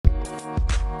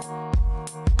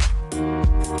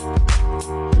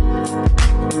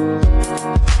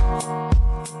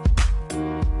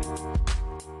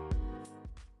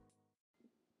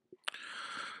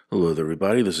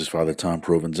everybody. This is Father Tom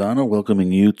Provenzano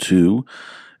welcoming you to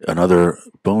another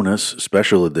bonus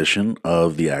special edition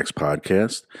of the Acts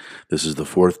podcast. This is the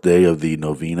fourth day of the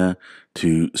Novena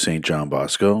to St. John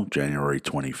Bosco, January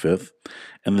 25th,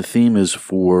 and the theme is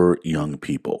for young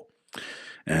people.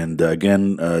 And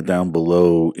again, down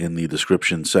below in the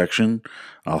description section,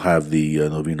 I'll have the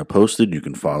Novena posted. You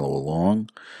can follow along,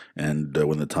 and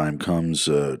when the time comes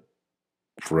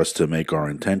for us to make our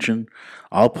intention,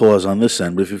 I'll pause on this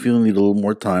end. But if you feel you need a little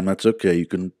more time, that's okay. You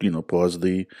can, pause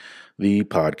the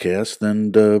podcast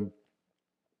and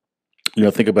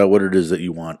think about what it is that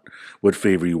you want, what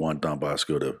favor you want Don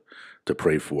Bosco to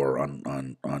pray for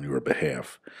on your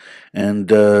behalf,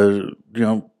 and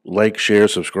like, share,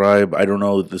 subscribe. I don't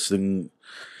know. This thing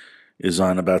is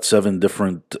on about 7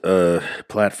 different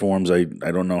platforms. I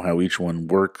don't know how each one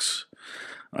works.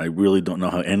 I really don't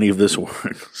know how any of this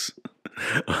works.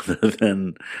 Other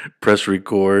than press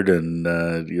record and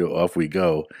off we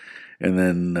go, and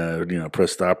then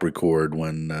press stop record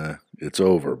when it's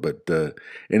over. But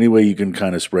anyway, you can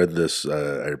kind of spread this.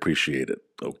 I appreciate it.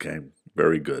 Okay,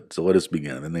 very good. So let us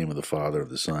begin. In the name of the Father, of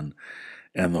the Son,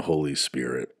 and the Holy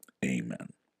Spirit.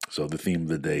 Amen. So the theme of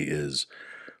the day is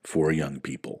for young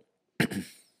people.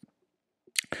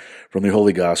 From the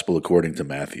Holy Gospel according to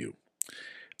Matthew.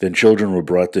 Then children were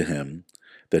brought to him,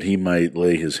 that he might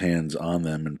lay his hands on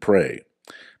them and pray.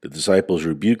 The disciples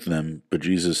rebuked them, but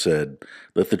Jesus said,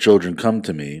 Let the children come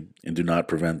to me, and do not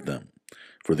prevent them,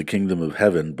 for the kingdom of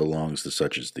heaven belongs to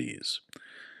such as these.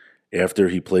 After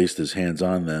he placed his hands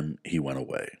on them, he went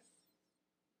away.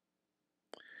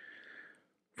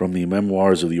 From the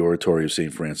Memoirs of the Oratory of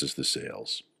St. Francis de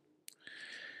Sales.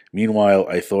 Meanwhile,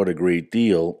 I thought a great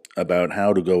deal about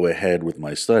how to go ahead with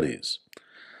my studies.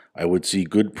 I would see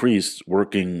good priests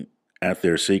working at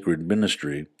their sacred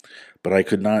ministry, but I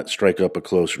could not strike up a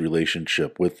close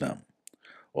relationship with them.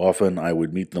 Often I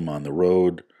would meet them on the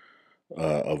road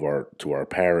I'd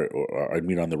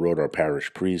meet on the road our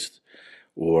parish priest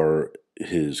or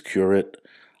his curate.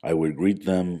 I would greet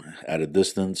them at a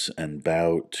distance and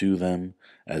bow to them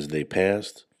as they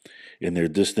passed. In their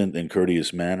distant and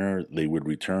courteous manner, they would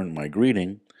return my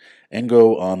greeting and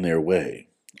go on their way.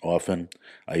 Often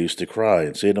I used to cry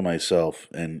and say to myself,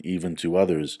 and even to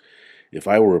others, if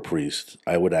I were a priest,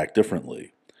 I would act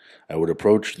differently. I would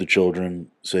approach the children,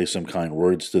 say some kind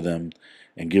words to them,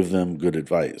 and give them good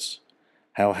advice.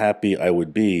 How happy I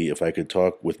would be if I could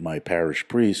talk with my parish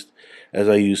priest as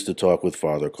I used to talk with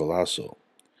Father Colasso.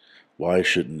 Why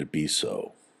shouldn't it be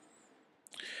so?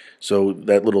 So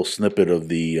that little snippet of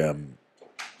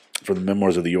from the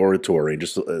Memoirs of the Oratory,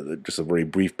 just a very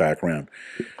brief background.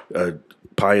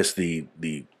 Pius the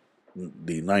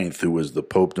Ninth, who was the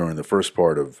Pope during the first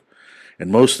part of, and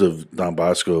most of Don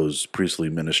Bosco's priestly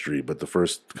ministry, but the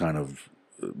first kind of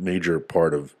major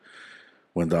part of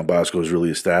when Don Bosco was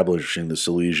really establishing the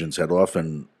Salesians, had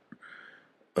often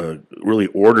really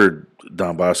ordered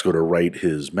Don Bosco to write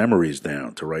his memories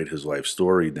down, to write his life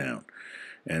story down.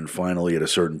 And finally, at a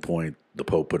certain point, the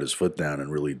Pope put his foot down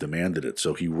and really demanded it.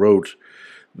 So he wrote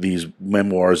these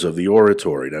Memoirs of the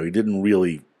Oratory. Now, he didn't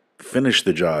really finish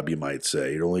the job, you might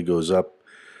say. It only goes up,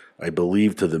 I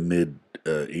believe, to the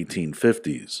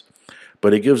mid-1850s.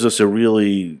 But it gives us a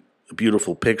really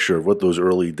beautiful picture of what those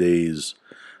early days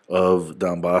of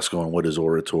Don Bosco and what his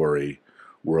oratory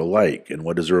were like, and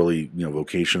what his early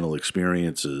vocational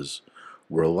experiences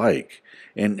were like.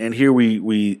 And here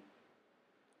we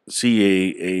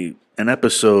see an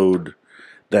episode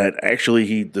that actually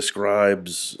he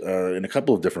describes in a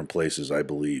couple of different places, I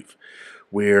believe,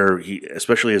 where he,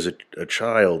 especially as a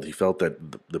child, he felt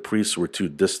that the priests were too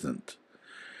distant,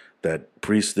 that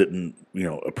priests didn't,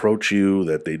 approach you,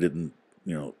 that they didn't,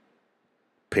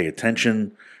 pay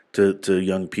attention to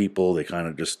young people. They kind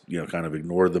of just, kind of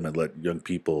ignored them and let young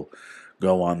people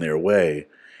go on their way.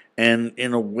 And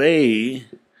in a way,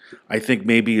 I think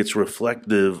maybe it's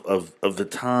reflective of the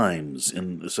times,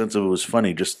 in the sense of it was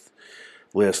funny. Just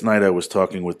last night I was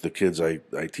talking with the kids I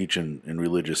teach in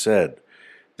religious ed,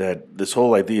 that this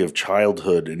whole idea of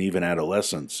childhood and even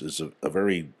adolescence is a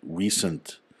very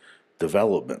recent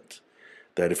development.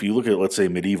 That if you look at, let's say,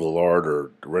 medieval art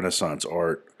or Renaissance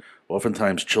art,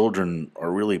 oftentimes children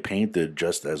are really painted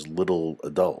just as little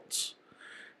adults.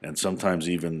 And sometimes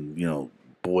even,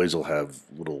 boys will have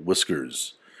little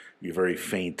whiskers, very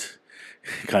faint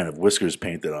kind of whiskers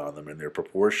painted on them, and their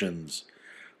proportions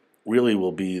really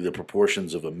will be the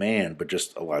proportions of a man, but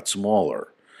just a lot smaller.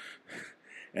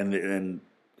 And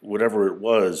whatever it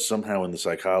was, somehow in the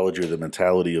psychology or the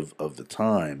mentality of the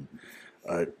time,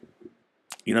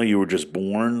 you were just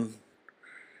born,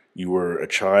 you were a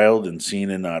child and seen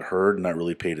and not heard and not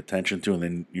really paid attention to, and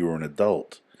then you were an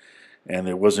adult. and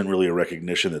there wasn't really a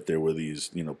recognition that there were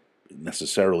these,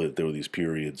 necessarily that there were these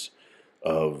periods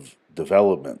of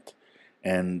development.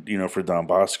 And, for Don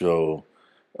Bosco,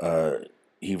 uh,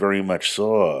 he very much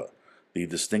saw the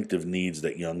distinctive needs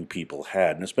that young people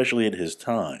had, and especially at his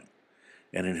time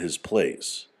and in his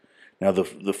place. Now, the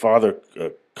father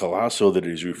Colasso that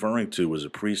he's referring to was a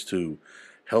priest who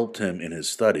helped him in his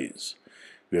studies.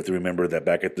 We have to remember that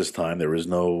back at this time there is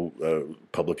no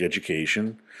public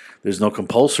education. There's no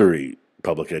compulsory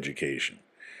public education.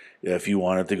 If you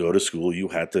wanted to go to school, you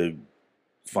had to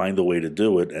find a way to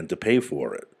do it and to pay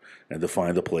for it, and to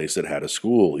find a place that had a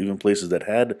school. Even places that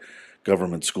had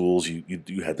government schools,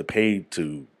 you had to pay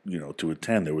to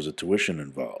attend. There was a tuition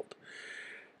involved.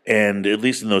 And at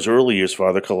least in those early years,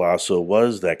 Father Colasso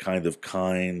was that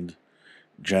kind,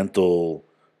 gentle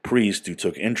priest who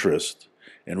took interest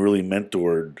and really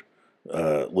mentored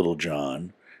little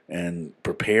John and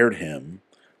prepared him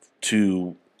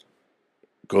to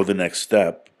go the next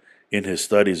step in his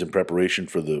studies in preparation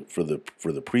for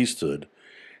the priesthood,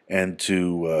 and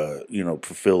to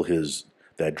fulfill his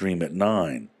that dream at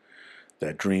 9,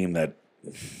 that dream that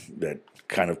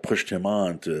kind of pushed him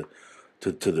on to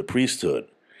the priesthood.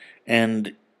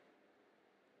 And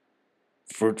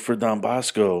for Don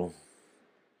Bosco,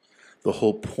 the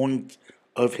whole point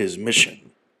of his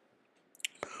mission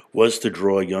was to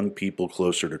draw young people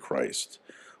closer to Christ,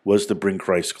 was to bring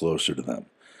Christ closer to them,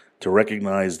 to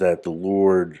recognize that the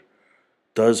Lord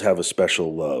does have a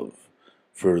special love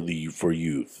for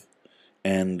youth,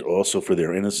 and also for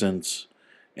their innocence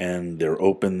and their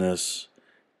openness,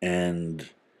 and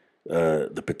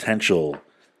the potential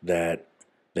that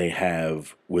they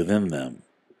have within them.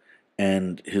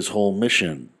 And his whole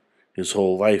mission, his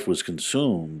whole life was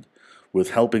consumed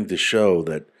with helping to show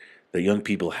that young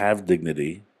people have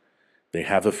dignity, they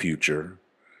have a future,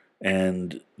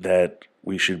 and that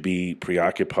we should be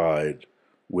preoccupied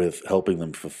with helping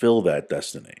them fulfill that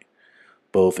destiny,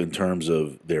 both in terms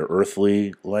of their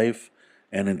earthly life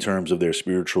and in terms of their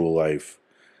spiritual life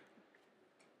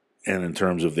and in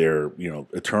terms of their,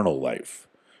 eternal life,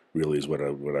 really is what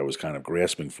I was kind of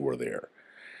grasping for there.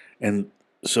 And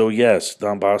so, yes,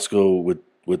 Don Bosco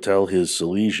would tell his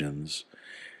Salesians,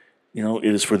 it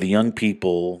is for the young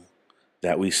people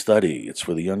that we study. It's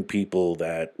for the young people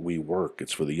that we work.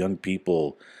 It's for the young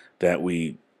people that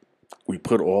we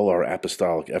put all our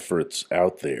apostolic efforts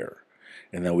out there,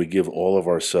 and that we give all of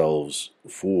ourselves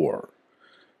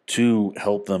to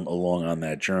help them along on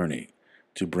that journey,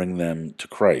 to bring them to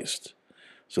Christ,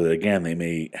 so that, again, they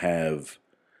may have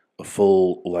a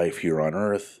full life here on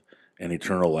earth and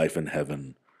eternal life in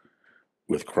heaven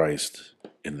with Christ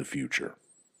in the future.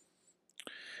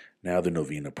 Now the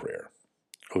Novena prayer.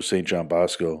 O St. John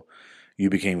Bosco, you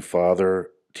became father,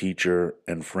 teacher,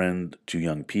 and friend to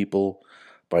young people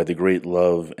by the great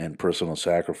love and personal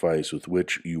sacrifice with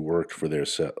which you worked for their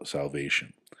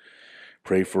salvation.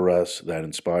 Pray for us that,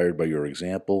 inspired by your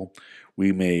example,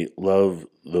 we may love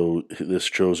this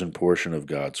chosen portion of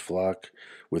God's flock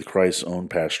with Christ's own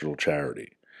pastoral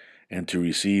charity, and to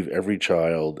receive every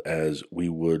child as we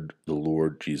would the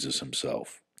Lord Jesus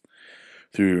himself.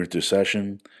 Through your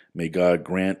intercession, may God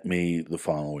grant me the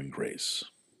following grace.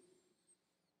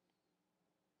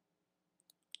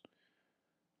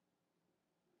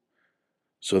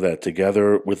 So that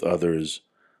together with others,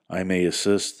 I may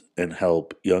assist and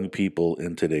help young people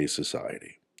in today's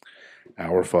society.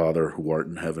 Our Father, who art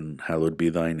in heaven, hallowed be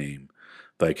thy name.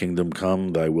 Thy kingdom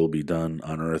come, thy will be done,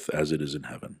 on earth as it is in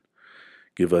heaven.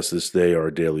 Give us this day our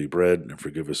daily bread, and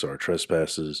forgive us our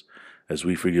trespasses, as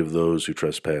we forgive those who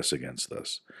trespass against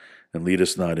us. And lead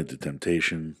us not into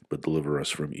temptation, but deliver us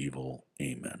from evil.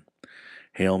 Amen.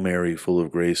 Hail Mary, full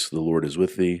of grace, the Lord is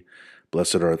with thee.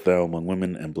 Blessed art thou among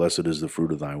women, and blessed is the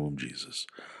fruit of thy womb, Jesus.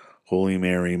 Holy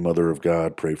Mary, Mother of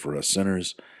God, pray for us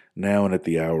sinners, now and at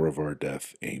the hour of our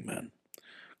death. Amen.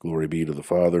 Glory be to the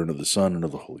Father, and of the Son, and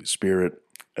of the Holy Spirit,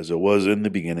 as it was in the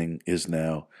beginning, is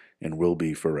now, and will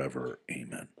be forever.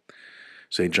 Amen.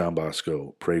 St. John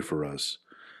Bosco, pray for us.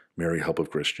 Mary, help of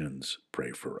Christians,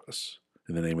 pray for us.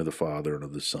 In the name of the Father, and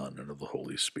of the Son, and of the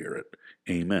Holy Spirit.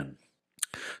 Amen.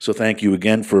 So thank you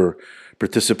again for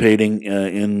participating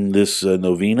in this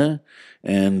novena.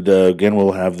 And again,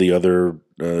 we'll have the other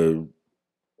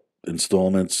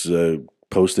installments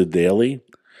posted daily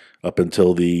up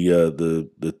until the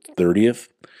 30th.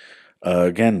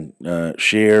 Again,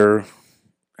 share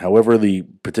however the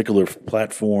particular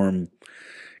platform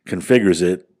configures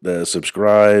it.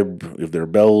 Subscribe. If there are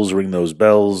bells, ring those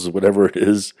bells. Whatever it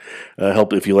is,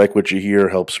 help if you like what you hear.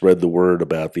 Help spread the word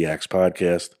about the Acts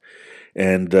podcast.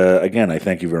 And again, I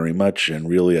thank you very much. And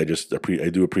really, I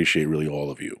do appreciate really all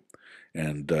of you.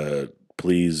 And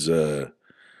please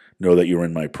know that you're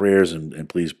in my prayers, and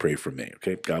please pray for me.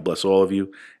 Okay? God bless all of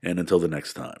you, and until the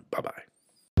next time, bye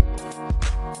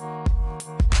bye.